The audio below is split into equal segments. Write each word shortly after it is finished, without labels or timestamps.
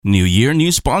New year,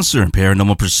 new sponsor.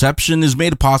 Paranormal Perception is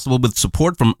made possible with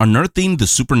support from Unearthing the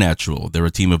Supernatural. They're a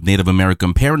team of Native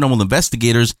American paranormal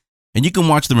investigators, and you can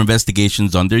watch their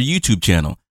investigations on their YouTube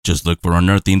channel. Just look for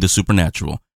Unearthing the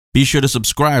Supernatural. Be sure to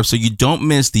subscribe so you don't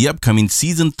miss the upcoming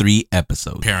Season 3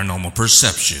 episode. Paranormal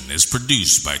Perception is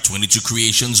produced by 22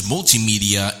 Creations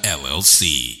Multimedia,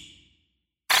 LLC.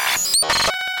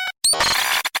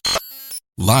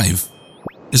 Life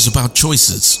is about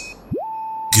choices.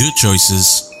 Good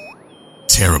choices,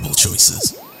 terrible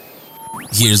choices.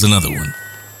 Here's another one.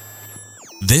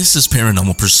 This is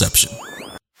Paranormal Perception.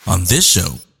 On this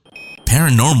show,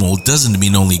 paranormal doesn't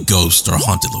mean only ghost or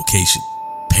haunted location.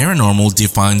 Paranormal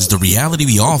defines the reality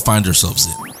we all find ourselves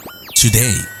in.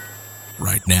 Today,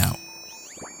 right now.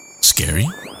 Scary?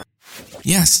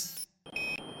 Yes.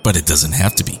 But it doesn't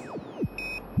have to be.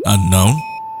 Unknown?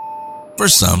 For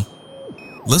some.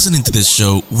 Listening to this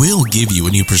show will give you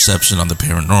a new perception on the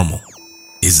paranormal.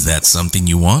 Is that something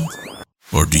you want?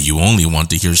 Or do you only want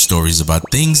to hear stories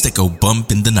about things that go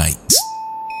bump in the night?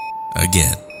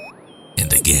 Again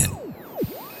and again.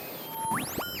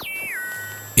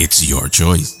 It's your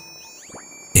choice.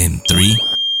 In 3,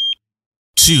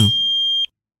 2,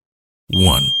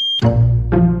 1.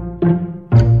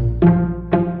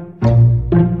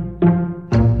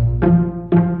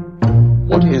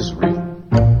 What is real?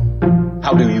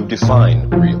 How do you define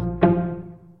real?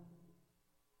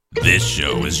 This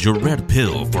show is your red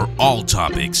pill for all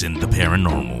topics in the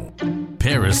paranormal.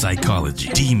 Parapsychology,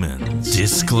 demons,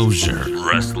 disclosure,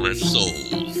 restless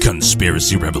souls,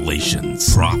 conspiracy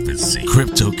revelations, prophecy,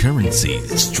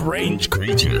 cryptocurrencies, strange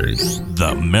creatures,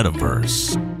 the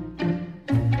metaverse.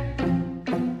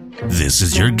 This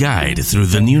is your guide through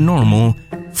the new normal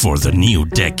for the new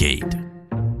decade.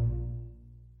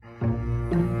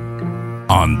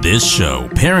 On this show,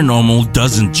 paranormal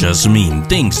doesn't just mean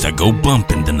things that go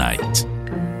bump in the night.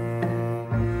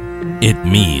 It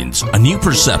means a new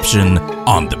perception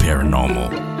on the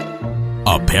paranormal.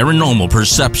 A Paranormal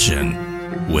Perception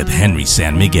with Henry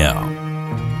San Miguel.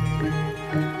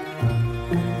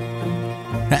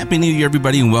 Happy New Year,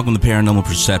 everybody, and welcome to Paranormal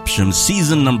Perception,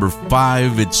 season number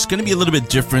 5. It's going to be a little bit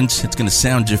different. It's going to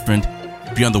sound different.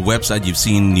 If you're on the website, you've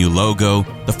seen new logo.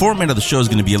 The format of the show is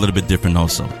going to be a little bit different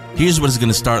also. Here's what it's going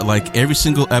to start like every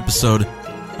single episode,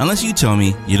 unless you tell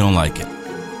me you don't like it.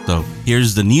 So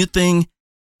here's the new thing,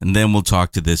 and then we'll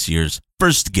talk to this year's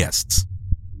first guests.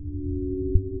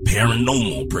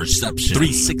 Paranormal Perception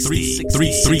 360.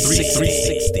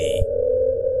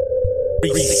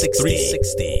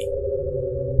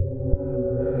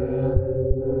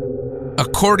 360.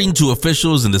 According to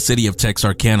officials in the city of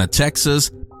Texarkana, Texas,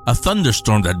 a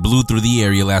thunderstorm that blew through the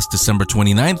area last December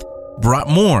 29th brought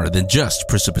more than just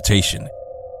precipitation.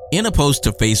 In a post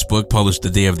to Facebook published the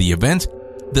day of the event,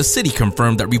 the city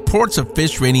confirmed that reports of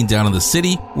fish raining down on the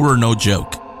city were no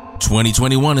joke.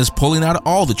 2021 is pulling out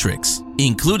all the tricks,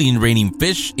 including raining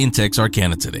fish in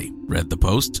Texarkana today, read the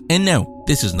post. And no,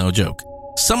 this is no joke.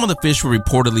 Some of the fish were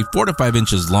reportedly 4 to 5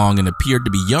 inches long and appeared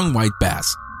to be young white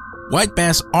bass. White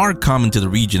bass are common to the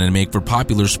region and make for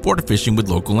popular sport fishing with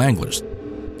local anglers.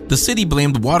 The city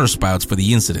blamed waterspouts for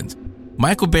the incident.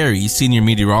 Michael Berry, senior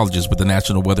meteorologist with the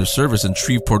National Weather Service in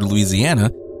Shreveport, Louisiana,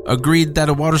 agreed that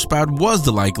a waterspout was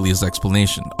the likeliest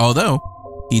explanation, although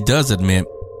he does admit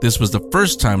this was the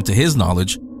first time to his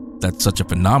knowledge that such a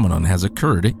phenomenon has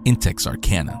occurred in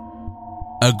Texarkana.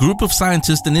 A group of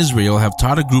scientists in Israel have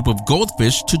taught a group of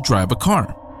goldfish to drive a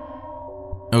car.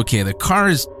 Okay, the car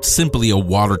is simply a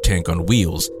water tank on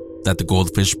wheels that the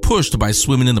goldfish pushed by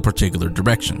swimming in a particular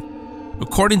direction.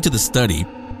 According to the study,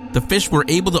 the fish were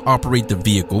able to operate the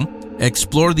vehicle,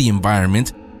 explore the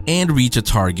environment, and reach a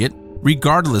target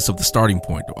regardless of the starting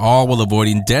point, all while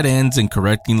avoiding dead ends and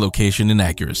correcting location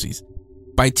inaccuracies.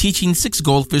 By teaching 6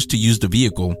 goldfish to use the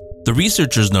vehicle, the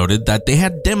researchers noted that they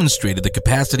had demonstrated the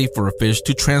capacity for a fish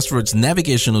to transfer its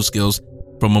navigational skills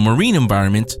from a marine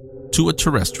environment to a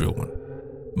terrestrial one.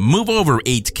 Move over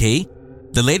 8K.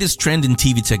 The latest trend in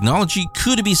TV technology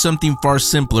could be something far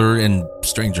simpler and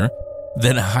stranger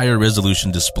than a higher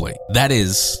resolution display. That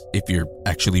is, if you're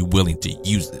actually willing to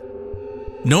use it.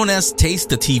 Known as Taste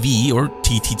the TV, or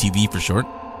TTTV for short,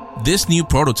 this new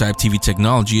prototype TV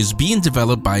technology is being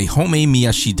developed by Homei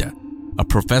Miyashita, a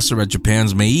professor at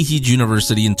Japan's Meiji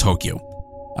University in Tokyo.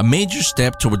 A major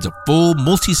step towards a full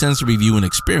multi-sensory viewing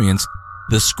experience,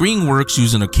 the screen works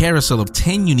using a carousel of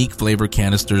 10 unique flavor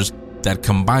canisters that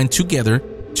combine together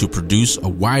to produce a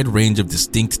wide range of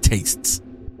distinct tastes.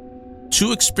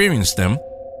 To experience them,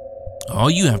 all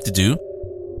you have to do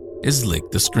is lick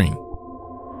the screen.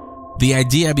 The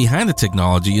idea behind the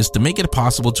technology is to make it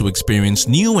possible to experience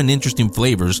new and interesting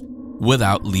flavors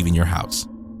without leaving your house.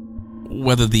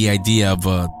 whether the idea of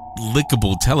a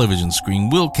lickable television screen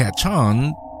will catch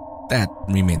on, that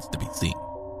remains to be seen.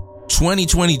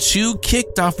 2022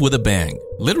 kicked off with a bang,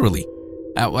 literally.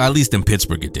 At least in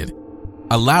Pittsburgh it did.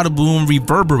 A loud boom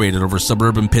reverberated over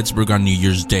suburban Pittsburgh on New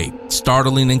Year's Day,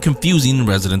 startling and confusing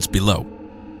residents below.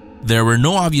 There were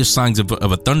no obvious signs of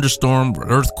a thunderstorm, or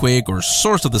earthquake, or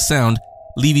source of the sound,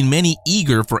 leaving many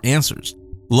eager for answers.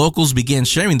 Locals began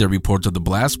sharing their reports of the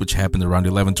blast, which happened around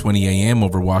 11:20 a.m.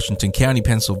 over Washington County,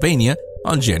 Pennsylvania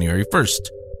on January 1st.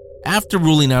 After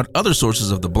ruling out other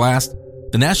sources of the blast,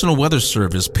 the National Weather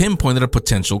Service pinpointed a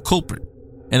potential culprit,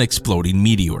 an exploding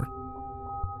meteor.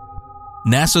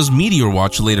 NASA's Meteor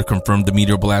Watch later confirmed the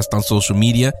meteor blast on social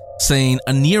media, saying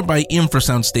a nearby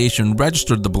infrasound station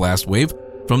registered the blast wave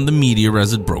from the meteor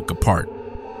as it broke apart.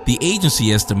 The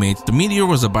agency estimates the meteor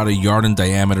was about a yard in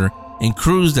diameter and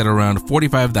cruised at around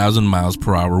 45,000 miles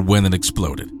per hour when it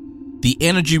exploded. The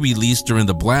energy released during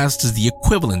the blast is the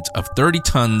equivalent of 30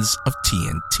 tons of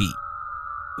TNT.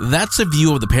 That's a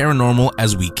view of the paranormal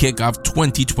as we kick off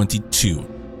 2022.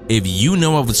 If you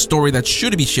know of a story that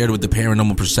should be shared with the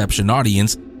Paranormal Perception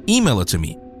audience, email it to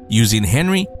me using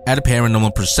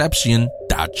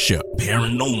henry@paranormalperception.show.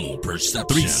 Paranormal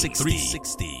Perception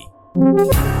 360.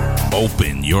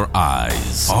 Open your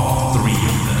eyes. All three of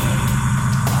them.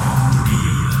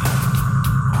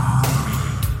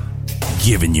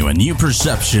 Giving you a new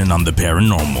perception on the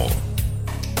paranormal.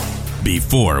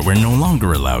 Before we're no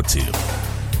longer allowed to.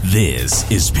 This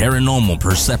is Paranormal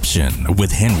Perception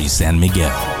with Henry San Miguel.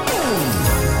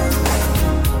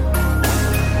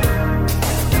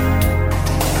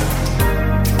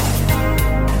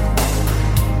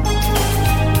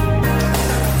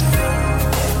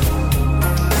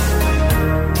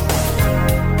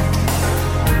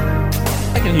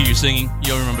 I can hear you singing.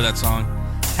 You'll remember that song.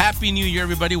 Happy New Year,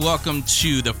 everybody. Welcome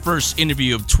to the first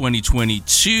interview of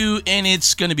 2022, and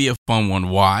it's going to be a fun one.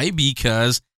 Why?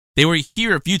 Because they were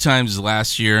here a few times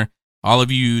last year. All of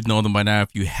you know them by now. If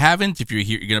you haven't, if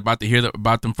you're about to hear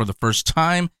about them for the first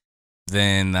time,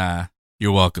 then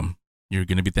you're welcome. You're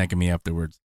going to be thanking me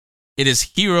afterwards. It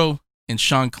is Hero and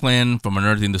Sean Clem from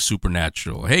Unearthing the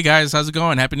Supernatural. Hey, guys. How's it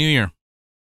going? Happy New Year.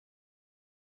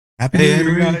 Happy New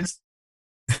Year, guys.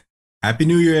 Happy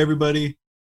New Year, everybody.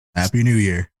 Happy New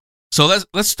Year. So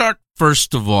let's start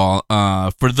first of all.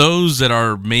 For those that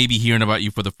are maybe hearing about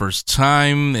you for the first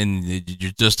time and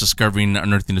you're just discovering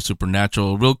Unearthing the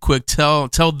Supernatural, real quick, tell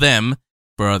them,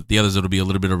 for the others it'll be a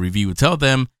little bit of review, tell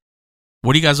them,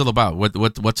 what are you guys all about?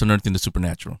 What's Unearthing the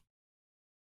Supernatural?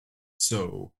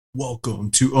 So,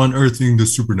 welcome to Unearthing the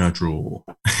Supernatural.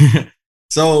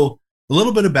 So, a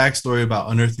little bit of backstory about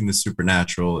Unearthing the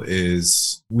Supernatural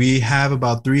is we have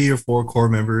about 3 or 4 core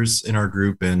members in our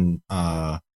group, and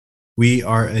we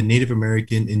are a Native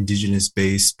American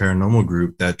indigenous-based paranormal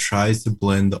group that tries to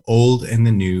blend the old and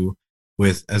the new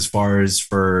with as far as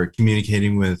for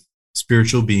communicating with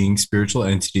spiritual beings, spiritual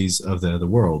entities of the other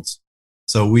worlds.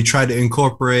 So we try to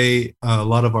incorporate a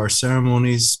lot of our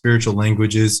ceremonies, spiritual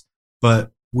languages,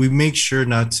 but we make sure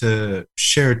not to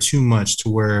share too much to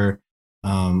where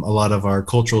a lot of our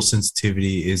cultural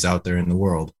sensitivity is out there in the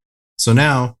world. So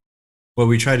now what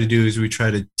we try to do is we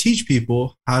try to teach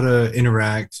people how to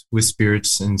interact with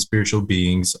spirits and spiritual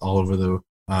beings all over the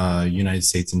United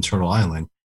States and Turtle Island.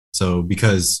 So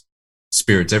because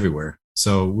spirits everywhere.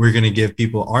 So we're going to give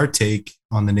people our take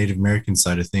on the Native American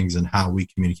side of things and how we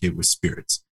communicate with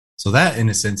spirits. So that, in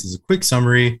a sense, is a quick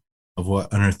summary of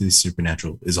what Unearthing the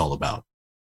Supernatural is all about.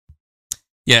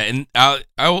 Yeah, and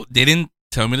they didn't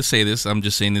tell me to say this. I'm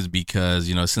just saying this because,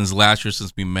 since last year,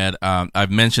 since we met,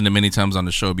 I've mentioned it many times on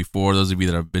the show before. Those of you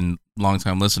that have been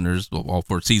longtime listeners, all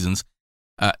 4 seasons,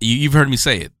 you've heard me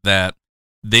say it, that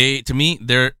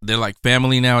they're like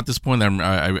family now at this point.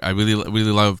 I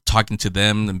really love talking to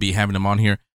them and having them on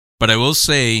here. But I will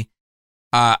say,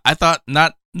 I thought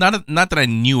not that I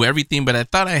knew everything, but I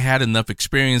thought I had enough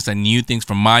experience. I knew things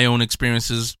from my own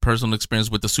experiences, personal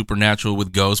experience with the supernatural,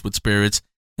 with ghosts, with spirits.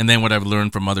 And then what I've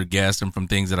learned from other guests and from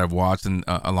things that I've watched and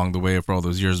along the way for all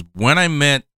those years. When I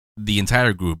met the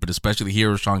entire group, but especially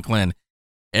here with Sean Clem,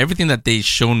 everything that they've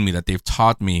shown me, that they've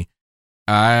taught me,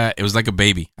 it was like a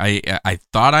baby. I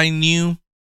thought I knew,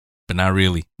 but not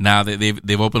really. Now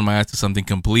they've opened my eyes to something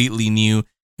completely new.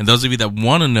 And those of you that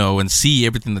want to know and see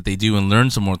everything that they do and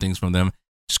learn some more things from them,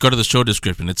 just go to the show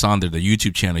description. It's on there, the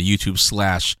YouTube channel,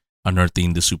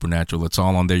 YouTube/Unearthing the Supernatural. It's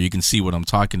all on there. You can see what I'm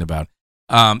talking about.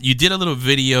 You did a little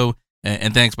video,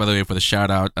 and thanks, by the way, for the shout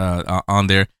out on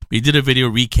there. But you did a video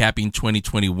recapping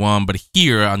 2021, but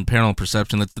here on Paranormal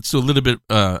Perception, let's do a little bit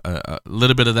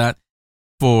of that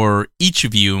for each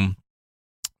of you.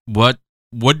 What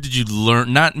what did you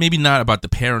learn? Not about the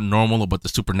paranormal, about the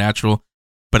supernatural,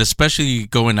 but especially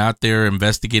going out there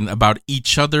investigating about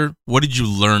each other. What did you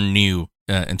learn new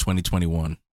in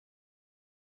 2021?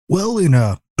 Well, in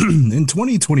in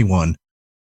 2021,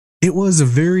 it was a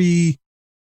very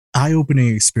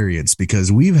eye-opening experience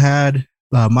because we've had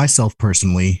myself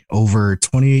personally over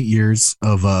 28 years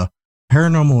of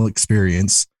paranormal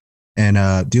experience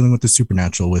and dealing with the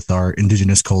supernatural with our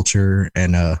indigenous culture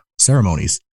and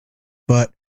ceremonies.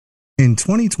 But in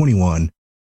 2021,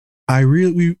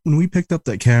 when we picked up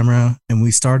that camera and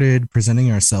we started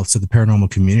presenting ourselves to the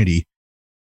paranormal community,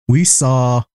 we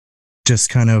saw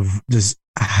just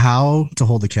how to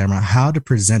hold the camera, how to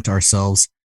present ourselves,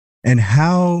 and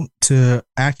how to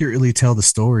accurately tell the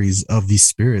stories of these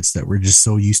spirits that we're just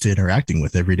so used to interacting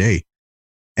with every day.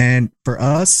 And for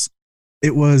us,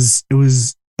 it was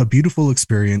a beautiful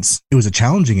experience. It was a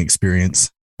challenging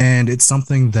experience, and it's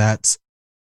something that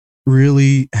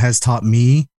really has taught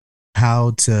me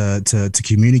how to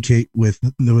communicate with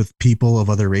people of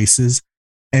other races,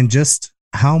 and just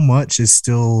how much is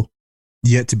still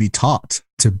yet to be taught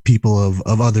to people of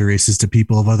other races, to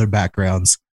people of other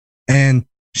backgrounds, and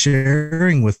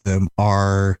sharing with them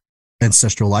our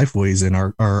ancestral lifeways and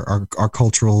our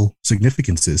cultural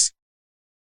significances.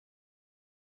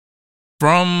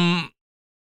 From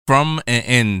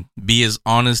and be as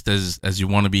honest as you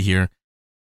want to be here.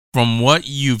 From what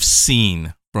you've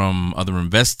seen from other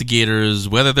investigators,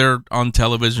 whether they're on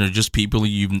television or just people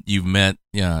you've met,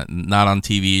 not on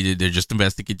TV, they're just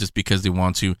investigating just because they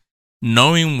want to.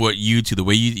 Knowing what you do, the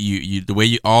way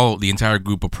the entire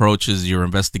group approaches your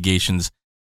investigations,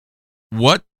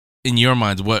 what in your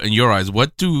minds, what in your eyes,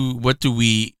 what do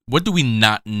we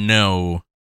not know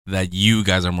that you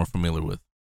guys are more familiar with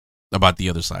about the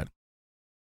other side?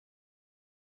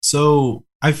 So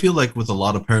I feel like with a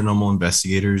lot of paranormal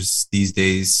investigators these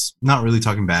days, not really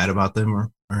talking bad about them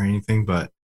or anything,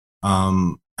 but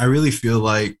I really feel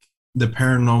like the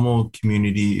paranormal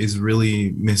community is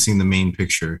really missing the main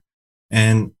picture.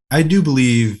 And I do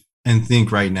believe and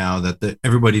think right now that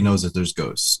everybody knows that there's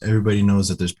ghosts. Everybody knows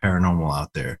that there's paranormal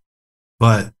out there.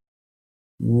 But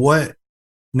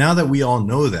now that we all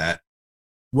know that,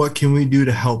 what can we do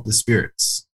to help the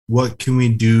spirits? What can we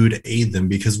do to aid them?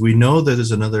 Because we know that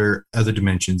there's other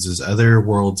dimensions, there's other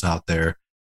worlds out there.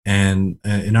 And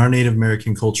in our Native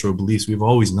American cultural beliefs, we've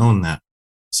always known that.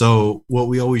 So what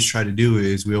we always try to do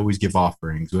is we always give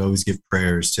offerings. We always give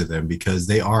prayers to them because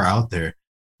they are out there.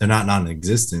 They're not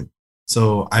non-existent.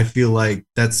 So I feel like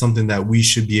that's something that we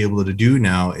should be able to do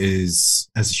now is,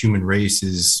 as a human race,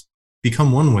 is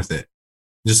become one with it.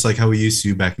 Just like how we used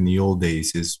to back in the old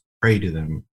days, is pray to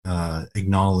them,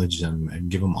 acknowledge them, and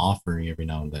give them offering every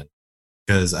now and then.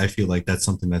 Because I feel like that's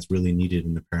something that's really needed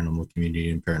in the paranormal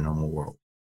community and paranormal world.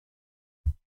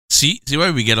 See why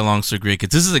we get along so great?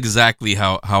 Because this is exactly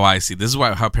how I see. This is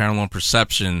how paranormal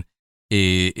perception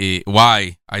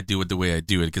why I do it the way I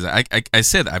do it. Because I've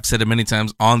said it many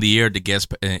times on the air to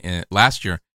guest last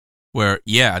year, where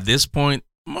at this point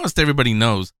most everybody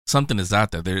knows something is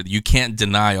out there. You can't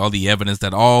deny all the evidence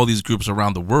that all these groups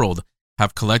around the world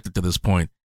have collected to this point.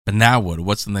 But now what?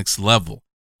 What's the next level?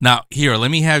 Now here,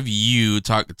 let me have you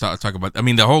talk about. I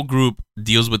mean, the whole group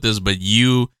deals with this, but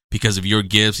you, because of your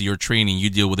gifts, your training, you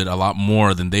deal with it a lot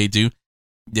more than they do.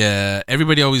 Yeah,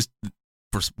 everybody always,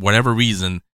 for whatever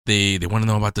reason, they want to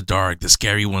know about the dark, the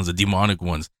scary ones, the demonic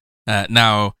ones.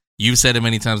 Now, you've said it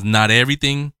many times, not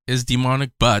everything is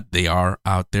demonic, but they are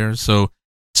out there. So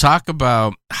talk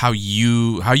about how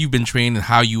you've been trained and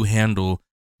how you handle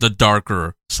the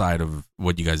darker side of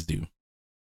what you guys do.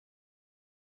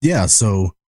 Yeah,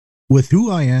 so with who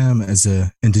I am as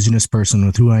a indigenous person,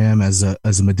 with who I am as a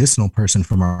medicinal person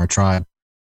from our tribe,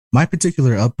 my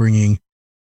particular upbringing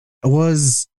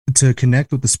was to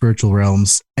connect with the spiritual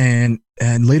realms, and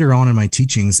later on in my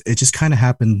teachings, it just kind of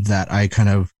happened that I kind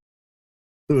of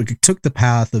took the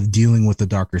path of dealing with the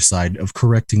darker side, of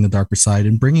correcting the darker side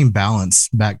and bringing balance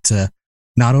back to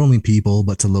not only people,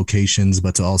 but to locations,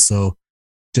 but to also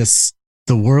just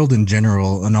the world in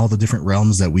general and all the different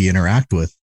realms that we interact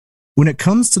with. When it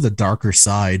comes to the darker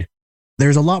side,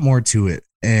 there's a lot more to it.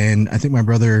 And I think my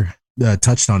brother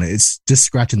touched on it. It's just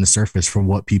scratching the surface from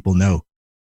what people know.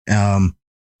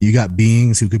 You got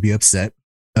beings who could be upset.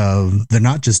 They're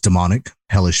not just demonic,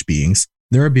 hellish beings.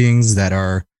 There are beings that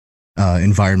are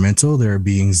environmental. There are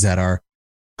beings that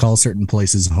call certain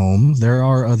places home. There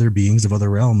are other beings of other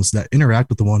realms that interact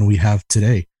with the one we have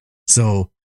today. So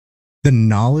the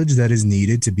knowledge that is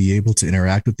needed to be able to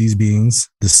interact with these beings,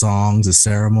 the songs, the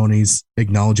ceremonies,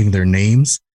 acknowledging their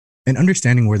names, and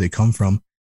understanding where they come from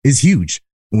is huge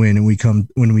when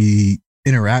we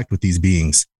interact with these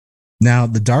beings. Now,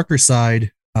 the darker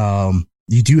side,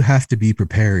 you do have to be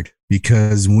prepared,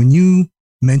 because when you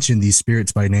mention these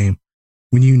spirits by name,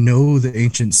 when you know the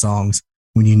ancient songs,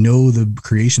 when you know the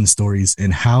creation stories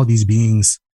and how these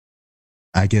beings,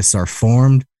 I guess, are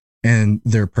formed and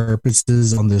their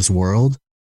purposes on this world,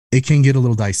 it can get a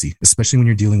little dicey, especially when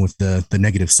you're dealing with the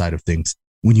negative side of things.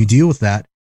 When you deal with that,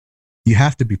 you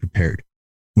have to be prepared.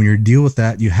 When you deal with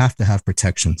that, you have to have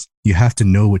protections. You have to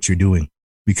know what you're doing,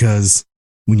 because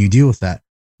when you deal with that,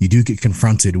 you do get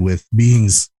confronted with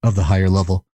beings of the higher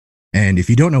level. And if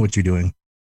you don't know what you're doing,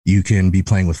 you can be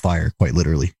playing with fire, quite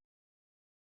literally.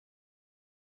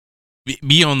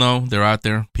 We all know they're out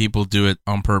there. People do it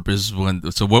on purpose.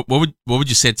 So what would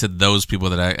you say to those people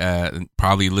that I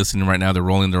probably listening right now? They're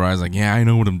rolling their eyes like, yeah, I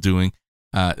know what I'm doing.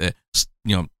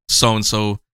 So and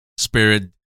so spirit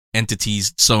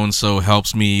entities, so and so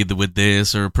helps me either with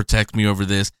this or protect me over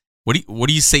this. What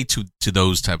do you say to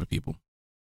those type of people?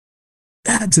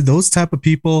 To those type of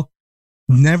people,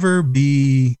 never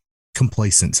be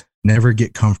complacent. Never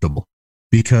get comfortable,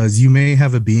 because you may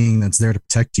have a being that's there to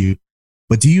protect you.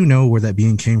 But do you know where that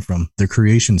being came from, their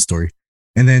creation story?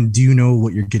 And then do you know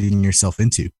what you're getting yourself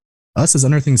into? Us as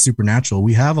Unearthing Supernatural,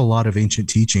 we have a lot of ancient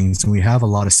teachings and we have a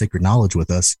lot of sacred knowledge with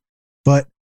us, but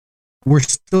we're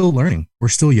still learning. We're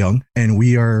still young, and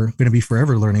we are going to be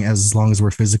forever learning as long as we're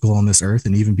physical on this earth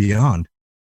and even beyond.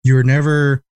 You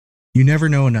never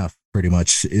know enough, pretty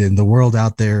much. In the world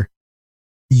out there,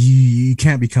 you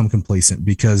can't become complacent,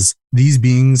 because these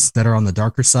beings that are on the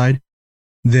darker side,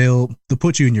 they'll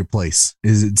put you in your place,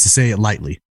 is to say it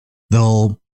lightly.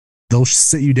 They'll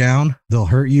sit you down, they'll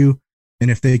hurt you, and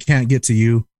if they can't get to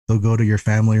you, they'll go to your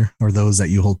family or those that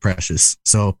you hold precious.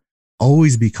 So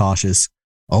always be cautious,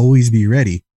 always be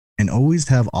ready, and always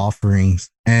have offerings,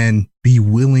 and be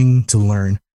willing to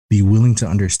learn, be willing to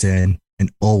understand,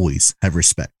 and always have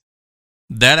respect.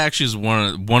 That actually is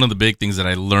one of the big things that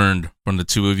I learned from the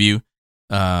two of you.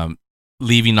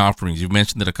 Leaving offerings. You've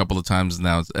mentioned it a couple of times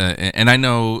now, and I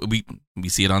know we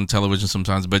see it on television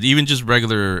sometimes, but even just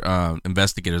regular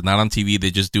investigators, not on TV, they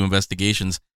just do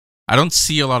investigations. I don't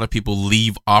see a lot of people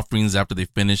leave offerings after they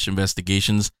finish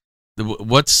investigations.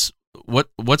 What's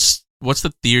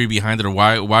the theory behind it, or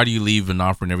why do you leave an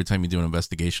offering every time you do an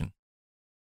investigation?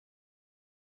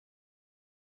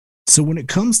 So when it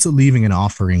comes to leaving an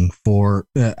offering for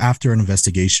after an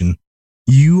investigation,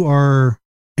 you are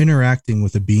interacting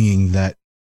with a being that,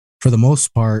 for the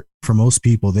most part, for most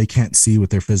people, they can't see with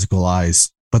their physical eyes,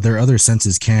 but their other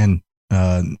senses can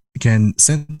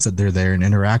sense that they're there and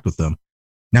interact with them.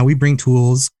 Now, we bring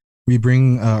tools, we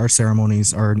bring our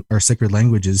ceremonies, our sacred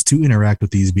languages to interact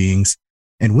with these beings.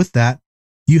 And with that,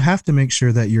 you have to make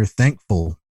sure that you're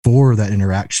thankful for that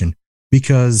interaction,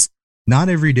 because not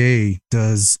every day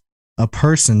does a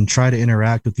person try to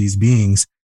interact with these beings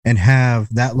and have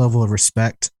that level of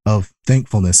respect, of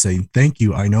thankfulness, saying, thank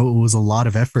you. I know it was a lot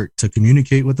of effort to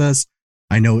communicate with us.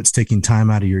 I know it's taking time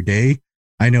out of your day.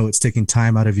 I know it's taking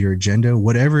time out of your agenda.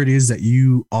 Whatever it is that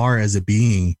you are as a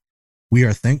being, we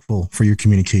are thankful for your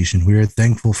communication. We are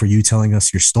thankful for you telling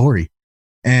us your story.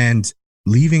 And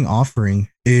leaving offering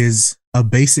is a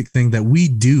basic thing that we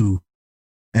do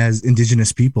as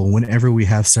Indigenous people whenever we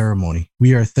have ceremony.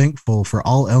 We are thankful for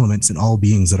all elements and all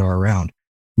beings that are around.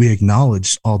 We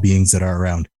acknowledge all beings that are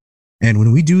around. And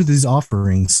when we do these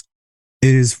offerings,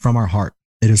 it is from our heart.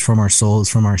 It is from our soul. It's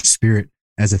from our spirit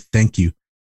as a thank you.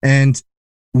 And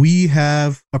we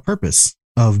have a purpose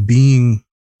of being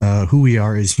who we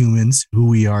are as humans, who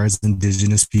we are as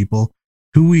Indigenous people,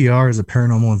 who we are as a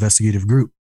paranormal investigative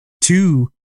group, to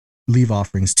leave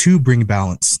offerings, to bring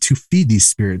balance, to feed these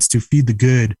spirits, to feed the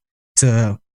good,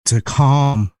 to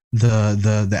calm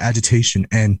the agitation,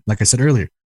 and, like I said earlier,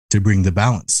 to bring the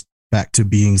balance back to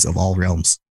beings of all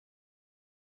realms.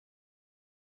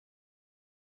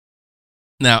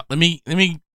 Now, let me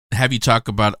have you talk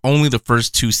about only the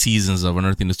first 2 seasons of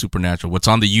Unearthing the Supernatural. What's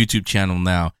on the YouTube channel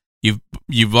now?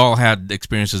 You've all had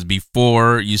experiences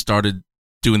before you started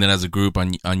doing it as a group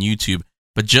on YouTube,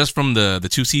 but just from the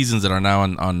 2 seasons that are now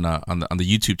on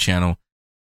the YouTube channel,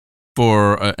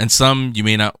 for and some you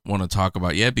may not want to talk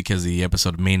about yet because the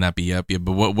episode may not be up yet.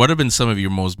 But what have been some of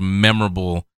your most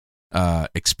memorable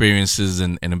experiences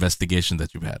and investigations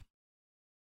that you've had?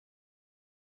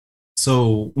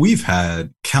 So we've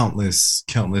had countless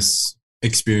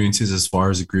experiences as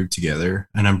far as a group together,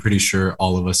 and I'm pretty sure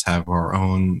all of us have our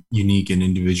own unique and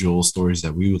individual stories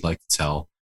that we would like to tell.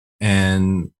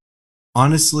 And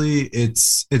honestly,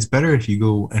 it's better if you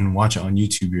go and watch it on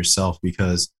YouTube yourself,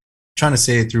 because trying to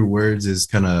say it through words is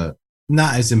kind of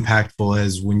not as impactful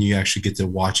as when you actually get to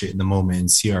watch it in the moment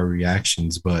and see our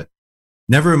reactions. But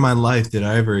never in my life did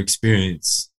I ever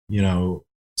experience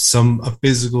a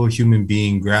physical human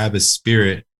being grab a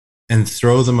spirit and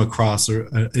throw them across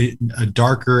a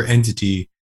darker entity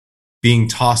being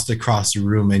tossed across the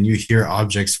room, and you hear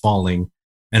objects falling.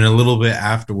 And a little bit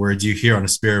afterwards, you hear on a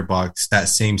spirit box that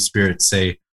same spirit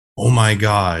say, "Oh my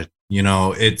God."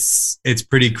 It's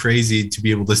pretty crazy to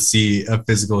be able to see a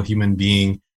physical human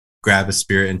being grab a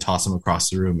spirit and toss him across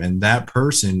the room. And that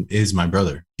person is my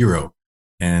brother, Hero.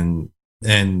 And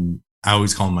I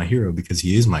always call him my hero because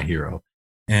he is my hero.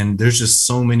 And there's just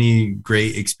so many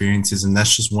great experiences, and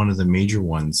that's just one of the major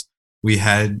ones. We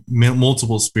had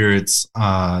multiple spirits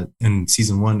in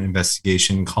season 1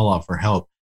 investigation call out for help,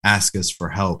 ask us for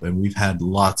help, and we've had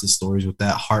lots of stories with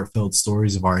that, heartfelt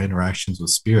stories of our interactions with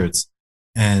spirits.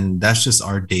 And that's just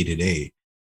our day-to-day.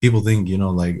 People think,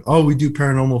 like, oh, we do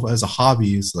paranormal as a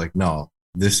hobby. It's like, no,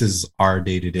 this is our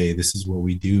day-to-day. This is what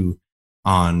we do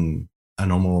on a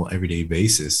normal everyday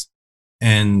basis.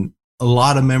 And a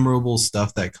lot of memorable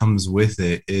stuff that comes with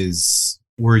it is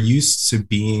we're used to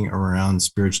being around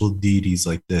spiritual deities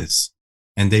like this,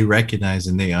 and they recognize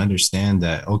and they understand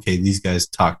that, okay, these guys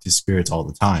talk to spirits all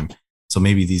the time, so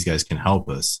maybe these guys can help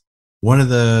us.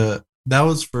 That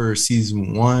was for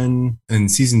season 1,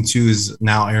 and season 2 is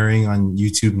now airing on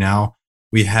YouTube now.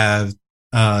 We have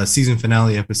a season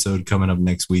finale episode coming up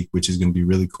next week, which is going to be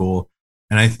really cool.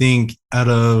 And I think out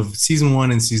of season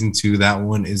 1 and season 2, that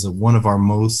one is one of our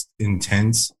most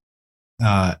intense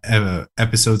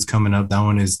episodes coming up. That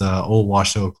one is the Old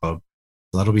Washoe Club.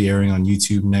 So that'll be airing on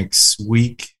YouTube next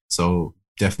week. So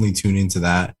definitely tune into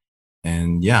that.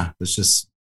 And yeah, let's just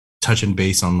touching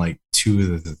base on like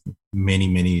 2 of the many,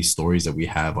 many stories that we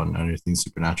have on Unearthing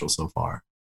Supernatural so far.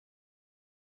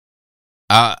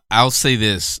 I'll say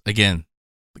this again.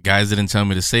 The guys didn't tell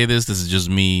me to say this. This is just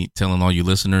me telling all you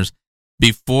listeners.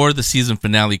 Before the season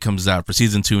finale comes out for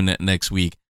season 2 next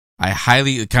week, I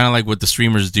highly, kind of like what the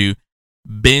streamers do,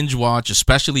 binge watch,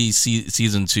 especially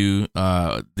season 2,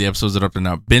 the episodes that are up there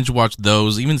now. Binge watch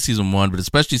those, even season 1, but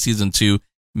especially season 2.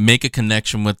 Make a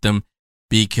connection with them,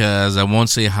 because I won't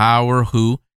say how or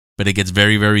who, but it gets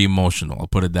very, very emotional. I'll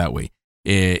put it that way.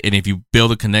 And if you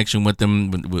build a connection with them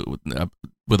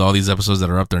with all these episodes that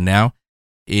are up there now,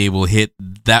 it will hit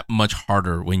that much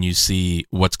harder when you see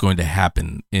what's going to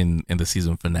happen in the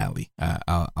season finale.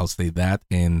 I'll say that,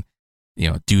 and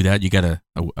do that. You got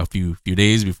a few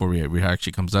days before it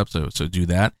actually comes up, so do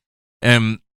that.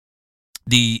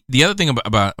 The other thing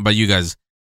about you guys,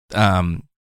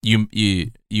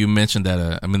 you mentioned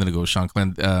that a minute ago, Sean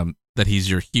Clan, that he's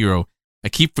your hero. I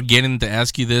keep forgetting to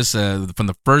ask you this. From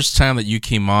the first time that you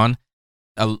came on,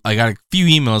 I got a few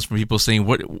emails from people saying,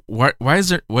 why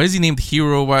is he named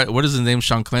Hero? What is his name,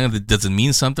 Sean Clan? Does it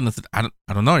mean something? I said, I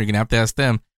don't know. You're gonna have to ask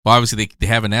them. Well, obviously they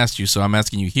haven't asked you, so I'm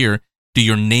asking you here. Do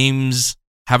your names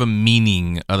have a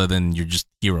meaning other than you're just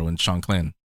Hero and Sean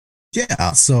Clan?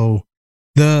 Yeah. So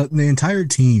the entire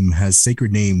team has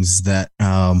sacred names that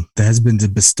has been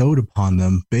bestowed upon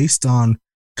them based on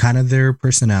kind of their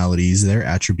personalities, their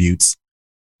attributes,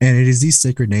 and it is these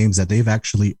sacred names that they've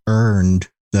actually earned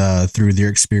through their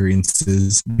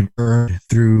experiences, earned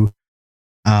through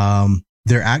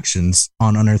their actions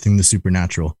on Unearthing the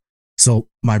Supernatural. So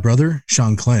my brother,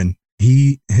 Sean Clan,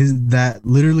 that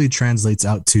literally translates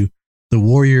out to the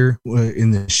warrior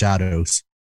in the shadows.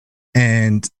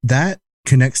 And that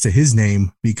connects to his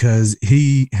name because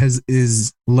he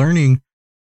is learning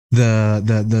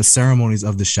the ceremonies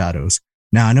of the shadows.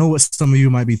 Now, I know what some of you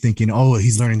might be thinking, oh,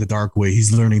 he's learning the dark way.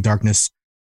 He's learning darkness.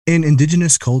 In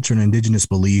indigenous culture and indigenous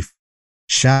belief,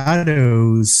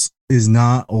 shadows is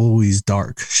not always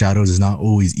dark. Shadows is not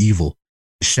always evil.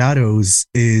 Shadows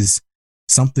is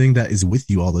something that is with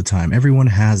you all the time. Everyone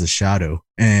has a shadow.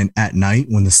 And at night,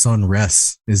 when the sun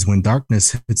rests, is when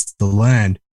darkness hits the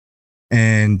land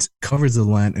and covers the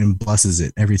land and blesses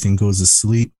it. Everything goes to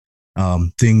sleep.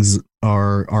 Things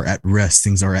are at rest.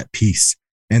 Things are at peace.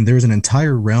 And there's an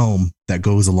entire realm that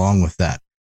goes along with that.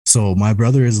 So my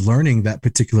brother is learning that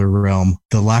particular realm,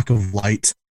 the lack of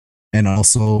light, and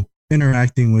also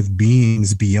interacting with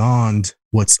beings beyond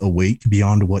what's awake,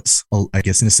 beyond what's, I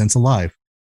guess, in a sense, alive.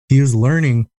 He is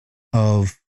learning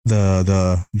of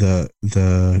the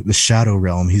shadow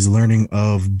realm. He's learning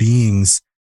of beings.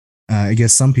 I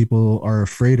guess some people are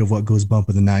afraid of what goes bump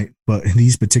in the night, but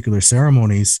these particular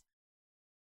ceremonies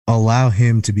allow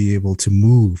him to be able to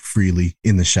move freely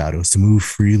in the shadows, to move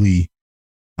freely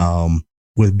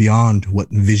with beyond what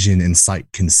vision and sight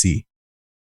can see.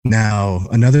 Now,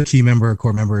 another key member,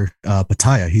 core member,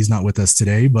 Pataya, he's not with us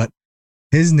today, but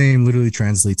his name literally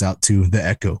translates out to the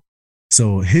echo.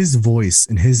 So his voice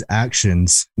and his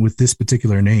actions with this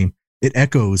particular name, it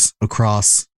echoes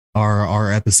across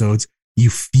our episodes. you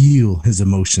feel his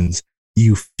emotions,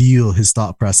 you feel his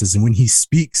thought process, and when he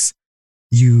speaks,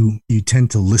 you tend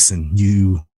to listen.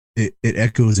 It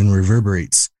echoes and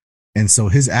reverberates, and so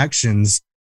his actions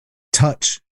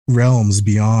touch realms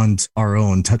beyond our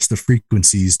own, touch the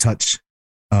frequencies,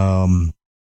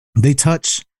 they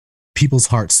touch people's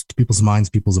hearts, people's minds,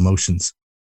 people's emotions.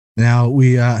 Now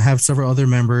we have several other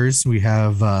members. We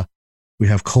have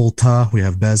Kolta, we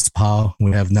have Bezpa,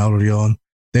 we have Naurion.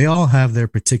 They all have their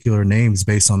particular names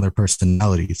based on their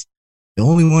personalities. The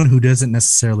only one who doesn't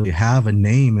necessarily have a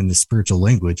name in the spiritual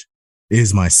language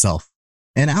is myself.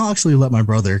 And I'll actually let my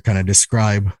brother kind of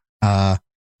describe how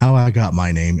I got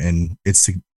my name and its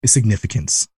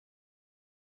significance.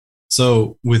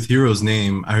 So with Hero's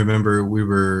name, I remember we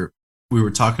were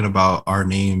talking about our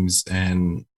names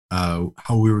and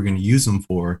how we were going to use them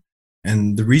for.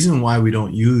 And the reason why we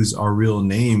don't use our real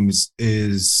names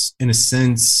is, in a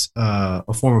sense,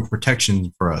 a form of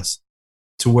protection for us,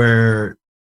 to where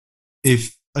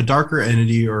if a darker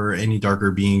entity or any darker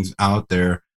beings out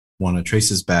there want to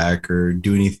trace us back or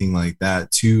do anything like that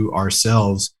to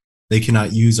ourselves, they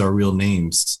cannot use our real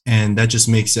names. And that just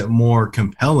makes it more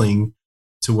compelling,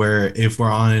 to where if we're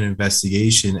on an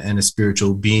investigation and a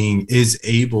spiritual being is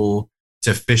able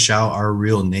to fish out our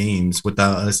real names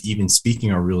without us even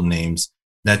speaking our real names,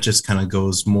 that just kind of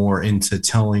goes more into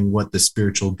telling what the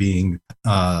spiritual being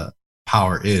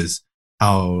power is,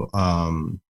 how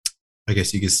I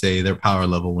guess you could say their power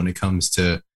level when it comes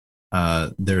to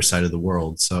their side of the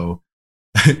world. So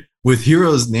with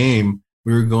Hero's name,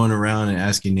 we were going around and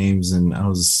asking names, and I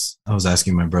was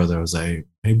asking my brother, I was like,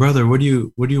 "Hey brother, what do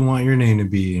you want your name to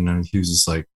be?" And he was just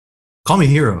like, "Call me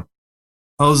Hero."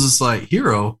 I was just like,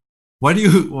 "Hero? Why do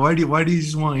you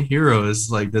just want Hero?"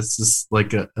 It's like, that's just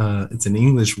like it's an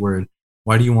English word.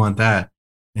 Why do you want that?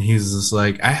 And he was just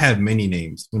like, "I have many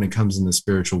names when it comes in the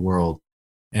spiritual world,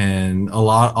 and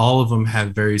all of them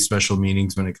have very special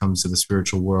meanings when it comes to the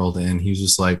spiritual world." And he was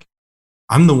just like,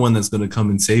 "I'm the one that's going to come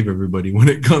and save everybody when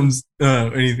it comes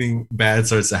anything bad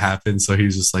starts to happen." So he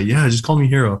was just like, "Yeah, just call me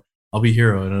Hero. I'll be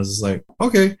Hero." And I was just like,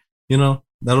 "Okay,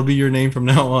 that'll be your name from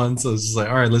now on." So it's just like,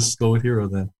 all right, let's just go with Hero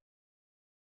then.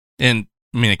 And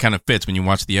I mean, it kind of fits when you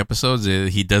watch the episodes.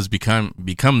 He does become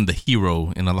the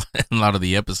hero in a lot of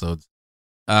the episodes.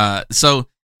 So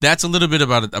that's a little bit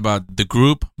about the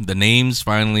group, the names.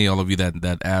 Finally, all of you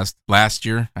that asked last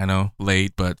year, I know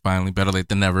late, but finally, better late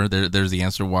than never. There's the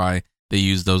answer why they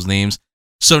use those names.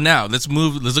 So now let's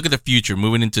look at the future,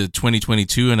 moving into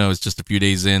 2022. I know it's just a few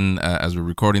days in as we're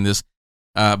recording this,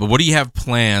 but what do you have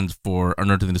planned for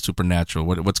Unearthing the Supernatural?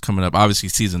 What's coming up? Obviously,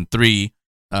 season 3,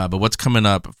 but what's coming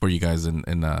up for you guys in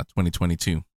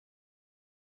 2022?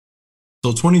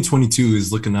 So 2022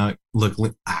 is looking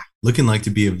like to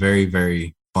be a very,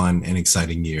 very fun and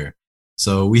exciting year.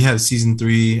 So we have season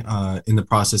 3 in the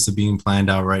process of being planned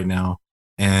out right now.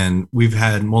 And we've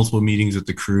had multiple meetings with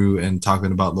the crew and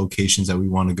talking about locations that we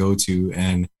want to go to.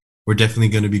 And we're definitely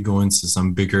going to be going to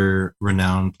some bigger,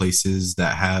 renowned places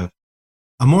that have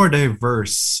a more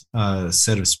diverse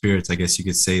set of spirits, I guess you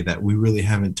could say, that we really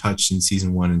haven't touched in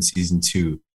season 1 and season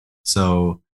 2.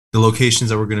 So the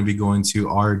locations that we're going to be going to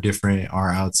are different,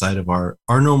 are outside of our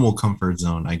normal comfort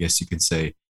zone, I guess you could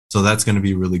say. So that's going to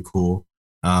be really cool.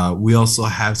 We also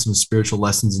have some spiritual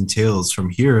lessons and tales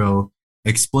from Hero,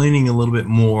 explaining a little bit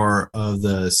more of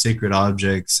the sacred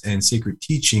objects and sacred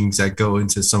teachings that go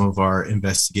into some of our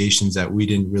investigations that we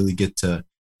didn't really get to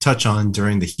touch on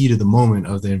during the heat of the moment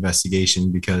of the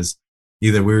investigation, because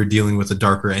either we were dealing with a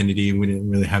darker entity and we didn't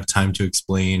really have time to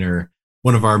explain, or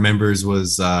one of our members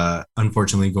was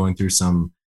unfortunately going through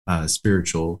some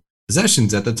spiritual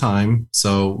possessions at the time.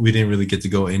 So we didn't really get to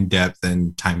go in depth,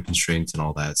 and time constraints and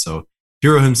all that. So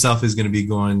Hero himself is going to be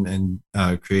going and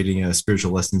creating a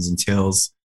Spiritual Lessons and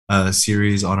Tales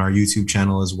series on our YouTube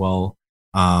channel as well.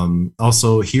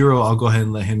 Also, Hero, I'll go ahead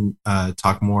and let him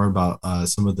talk more about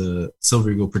some of the Silver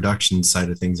Eagle production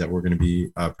side of things that we're going to be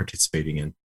participating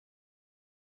in.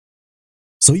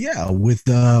 So yeah, with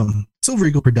Silver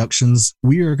Eagle Productions,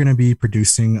 we are going to be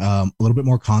producing a little bit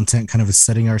more content, kind of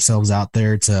setting ourselves out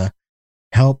there to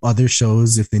help other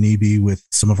shows if they need be with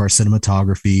some of our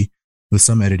cinematography, with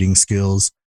some editing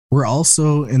skills. We're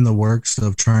also in the works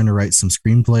of trying to write some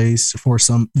screenplays for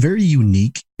some very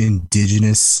unique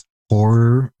indigenous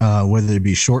horror, whether it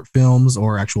be short films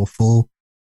or actual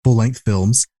full-length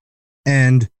films.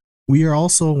 And we are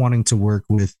also wanting to work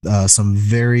with some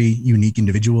very unique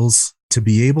individuals to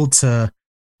be able to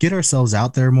get ourselves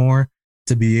out there more,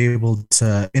 to be able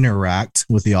to interact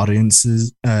with the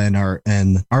audiences and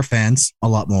our fans a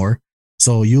lot more.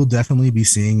 So you'll definitely be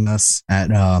seeing us at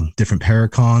different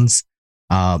Paracons.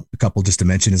 A couple just to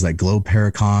mention is like Globe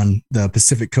Paracon, the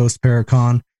Pacific Coast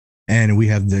Paracon, and we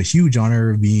have the huge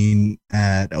honor of being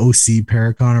at OC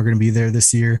Paracon. We're going to be there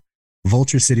this year.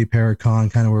 Vulture City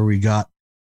Paracon, kind of where we got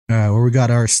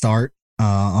our start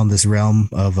on this realm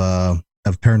of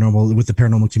paranormal with the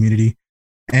paranormal community,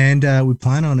 and we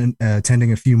plan on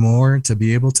attending a few more to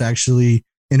be able to actually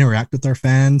interact with our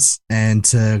fans and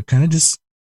to kind of just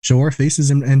show our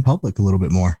faces in public a little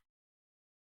bit more.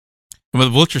 Well,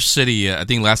 Vulture City, I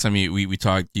think last time we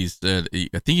talked, you said,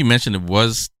 I think you mentioned it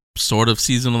was sort of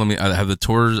seasonal. I mean, have the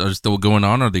tours are still going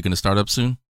on? Or are they going to start up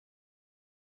soon?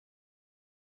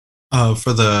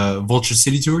 For the Vulture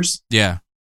City tours? Yeah.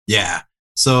 Yeah.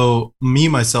 So me,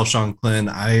 myself, Sean Clyn,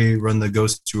 I run the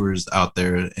ghost tours out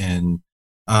there, and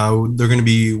they're going to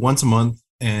be once a month,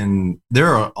 and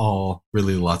they're all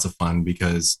really lots of fun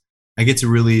because I get to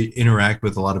really interact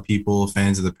with a lot of people,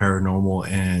 fans of the paranormal,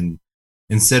 and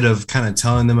instead of kind of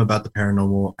telling them about the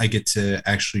paranormal, I get to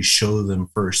actually show them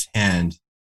firsthand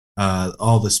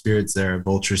all the spirits there at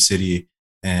Vulture City.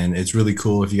 And it's really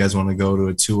cool. If you guys want to go to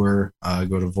a tour,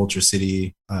 go to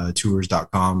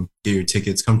vulturecitytours.com, get your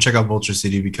tickets, come check out Vulture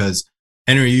City, because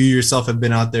Henry, you yourself have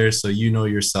been out there, so you know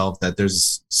yourself that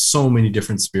there's so many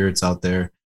different spirits out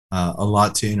there, a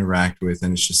lot to interact with.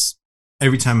 And it's just,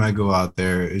 every time I go out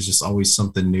there, it's just always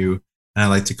something new. And I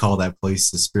like to call that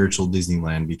place the spiritual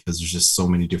Disneyland because there's just so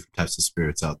many different types of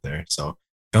spirits out there. So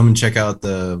come and check out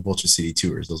the Vulture City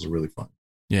tours. Those are really fun.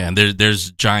 Yeah, and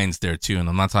there's giants there too, and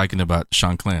I'm not talking about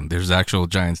Sean Clyn. There's actual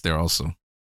giants there also.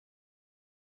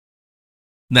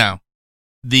 Now,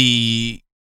 you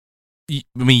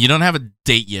don't have a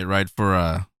date yet, right?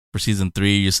 For season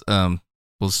 3, just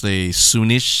we'll say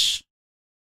soonish.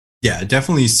 Yeah,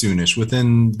 definitely soonish.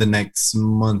 Within the next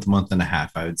month and a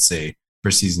half, I would say,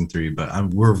 for season 3.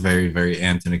 But we're very, very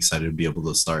amped and excited to be able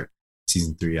to start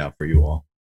season 3 out for you all.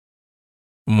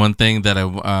 One thing that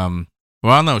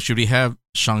well, no, should we have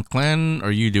Sean Clyn or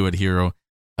you do it, Hero?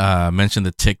 Mention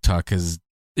the TikTok, because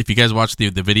if you guys watch the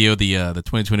video, the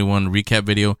 2021 recap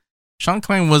video, Sean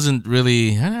Clyn wasn't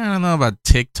really, I don't know about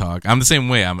TikTok. I'm the same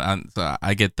way. So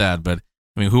I get that, but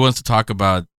I mean, who wants to talk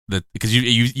about that? Because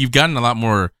you've gotten a lot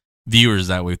more viewers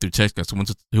that way through TikTok. So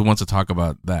who wants to talk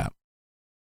about that?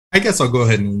 I guess I'll go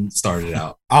ahead and start it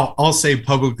out. I'll say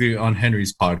publicly on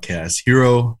Henry's podcast,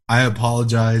 Hero, I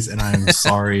apologize and I am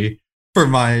sorry for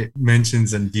my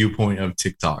mentions and viewpoint of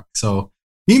TikTok. So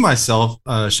me, myself,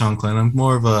 Sean Clyn, I'm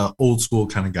more of a old school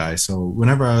kind of guy. So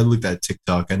whenever I looked at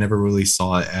TikTok, I never really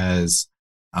saw it as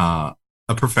a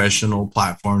professional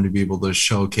platform to be able to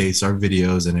showcase our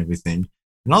videos and everything.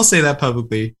 And I'll say that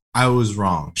publicly, I was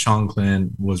wrong. Sean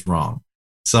Clyn was wrong.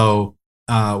 So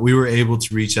we were able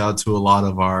to reach out to a lot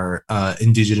of our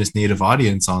indigenous native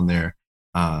audience on there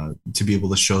to be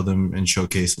able to show them and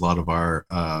showcase a lot of our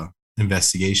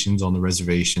investigations on the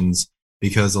reservations,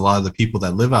 because a lot of the people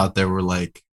that live out there were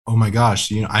like, oh my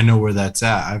gosh, I know where that's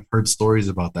at. I've heard stories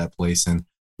about that place, and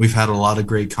we've had a lot of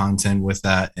great content with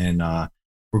that, and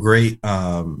we're great,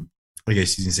 I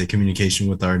guess you can say, communication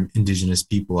with our indigenous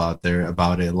people out there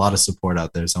about it. A lot of support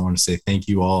out there. So I want to say thank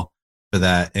you all for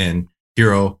that. And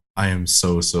Hero, I am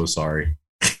so sorry.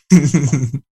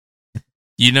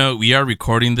 We are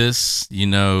recording this.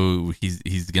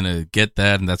 He's gonna get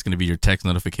that, and that's gonna be your text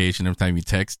notification every time you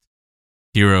text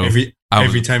Hero.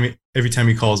 Every time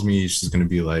he calls me, he's just gonna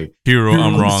be like, Hero,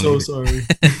 I'm wrong. I'm so sorry.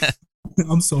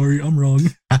 I'm sorry, I'm wrong.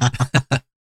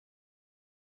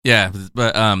 Yeah,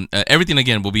 but everything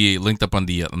again will be linked up on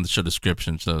the show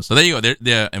description. So there you go.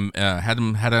 There, had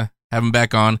him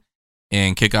back on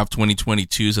and kick off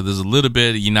 2022. So there's a little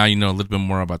bit. You know a little bit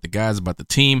more about the guys, about the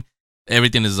team.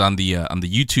 Everything is on the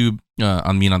YouTube.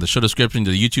 On the show description.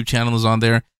 The YouTube channel is on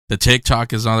there. The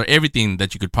TikTok is on there. Everything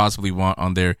that you could possibly want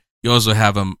on there. You also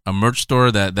have a merch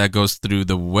store that goes through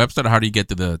the website. How do you get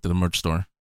to the merch store?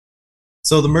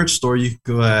 So the merch store, you can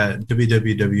go at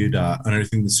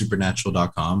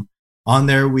www.unearthingthesupernatural.com. On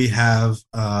there, we have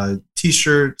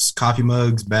t-shirts, coffee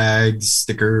mugs, bags,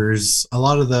 stickers, a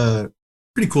lot of the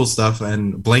pretty cool stuff,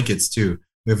 and blankets too.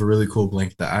 We have a really cool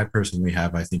blanket that I personally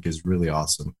have, I think is really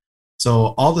awesome.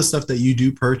 So all the stuff that you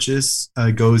do purchase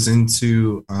goes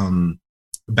into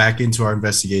back into our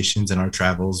investigations and our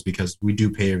travels, because we do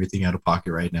pay everything out of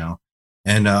pocket right now.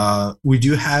 And we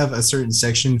do have a certain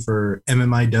section for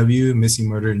MMIW, Missing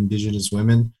Murdered Indigenous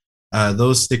Women.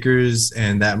 Those stickers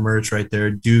and that merch right there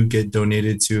do get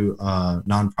donated to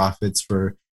nonprofits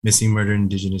for missing murdered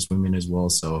Indigenous women as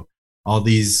well. So all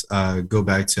these go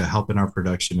back to helping our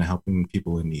production and helping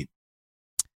people in need.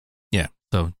 Yeah,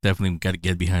 so definitely got to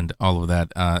get behind all of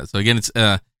that. So again, it's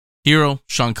Hero,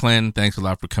 Sean Clyn, thanks a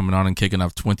lot for coming on and kicking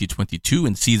off 2022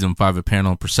 in Season 5 of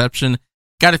Paranormal Perception.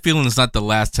 got a feeling it's not the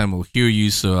last time we'll hear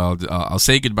you, so I'll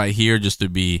say goodbye here just to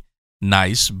be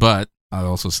nice, but I'll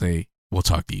also say we'll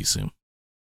talk to you soon.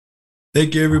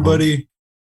 Thank you, everybody.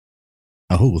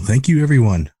 Oh, thank you,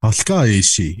 everyone.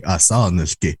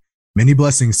 Many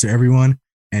blessings to everyone,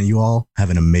 and you all have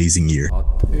an amazing year.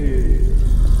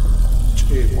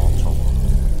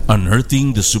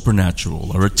 Unearthing the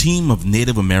Supernatural are a team of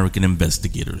Native American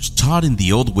investigators taught in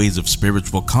the old ways of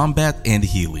spiritual combat and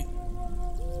healing.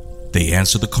 They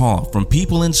answer the call from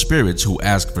people and spirits who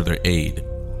ask for their aid.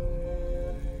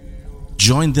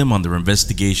 Join them on their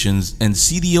investigations and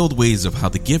see the old ways of how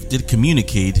the gifted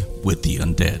communicate with the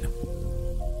undead.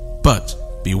 But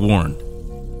be warned,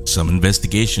 some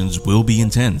investigations will be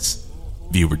intense.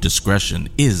 Viewer discretion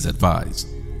is advised.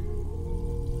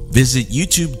 Visit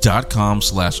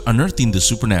youtube.com/unearthing the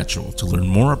supernatural to learn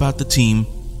more about the team,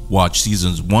 watch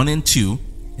seasons 1 and 2,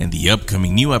 and the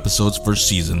upcoming new episodes for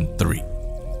season 3.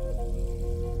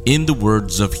 In the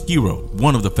words of Hero,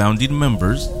 one of the founding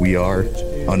members, we are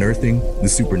unearthing the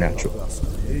supernatural.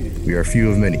 We are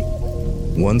few of many,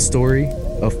 one story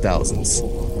of thousands.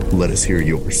 Let us hear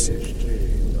yours.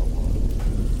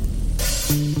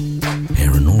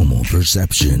 Paranormal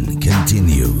Perception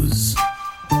continues.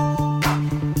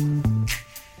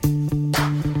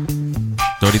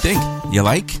 So what do you think? You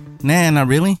like? Nah, not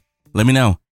really. Let me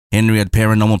know. Henry at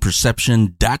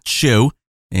paranormalperception.show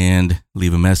and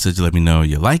leave a message. Let me know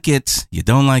you like it, you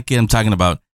don't like it. I'm talking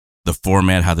about the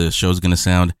format, how the show's going to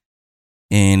sound.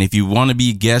 And if you want to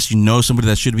be a guest, you know somebody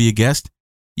that should be a guest,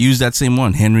 use that same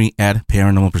one, Henry at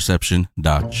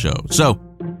paranormalperception.show. So,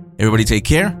 everybody take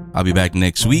care. I'll be back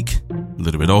next week. A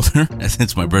little bit older, as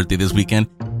it's my birthday this weekend.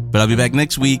 But I'll be back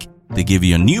next week to give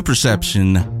you a new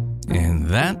perception. And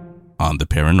that, on the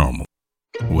paranormal,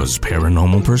 was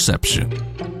Paranormal Perception.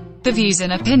 The views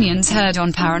and opinions heard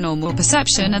on Paranormal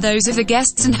Perception are those of the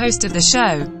guests and host of the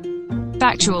show.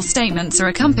 Factual statements are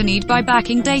accompanied by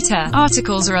backing data,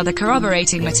 articles or other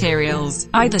corroborating materials,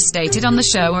 either stated on the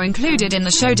show or included in the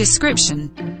show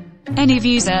description. Any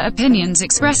views or opinions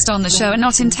expressed on the show are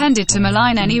not intended to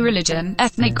malign any religion,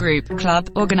 ethnic group,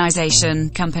 club, organization,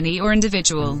 company, or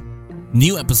individual.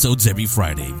 New episodes every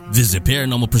Friday. Visit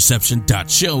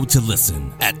paranormalperception.show to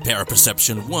listen. At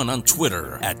Paraperception1 on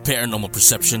Twitter. At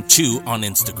Paranormalperception2 on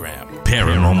Instagram.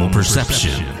 Paranormal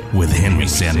Perception with Henry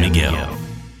San Miguel.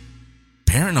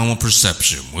 Paranormal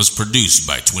Perception was produced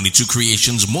by 22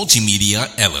 Creations Multimedia,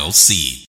 LLC.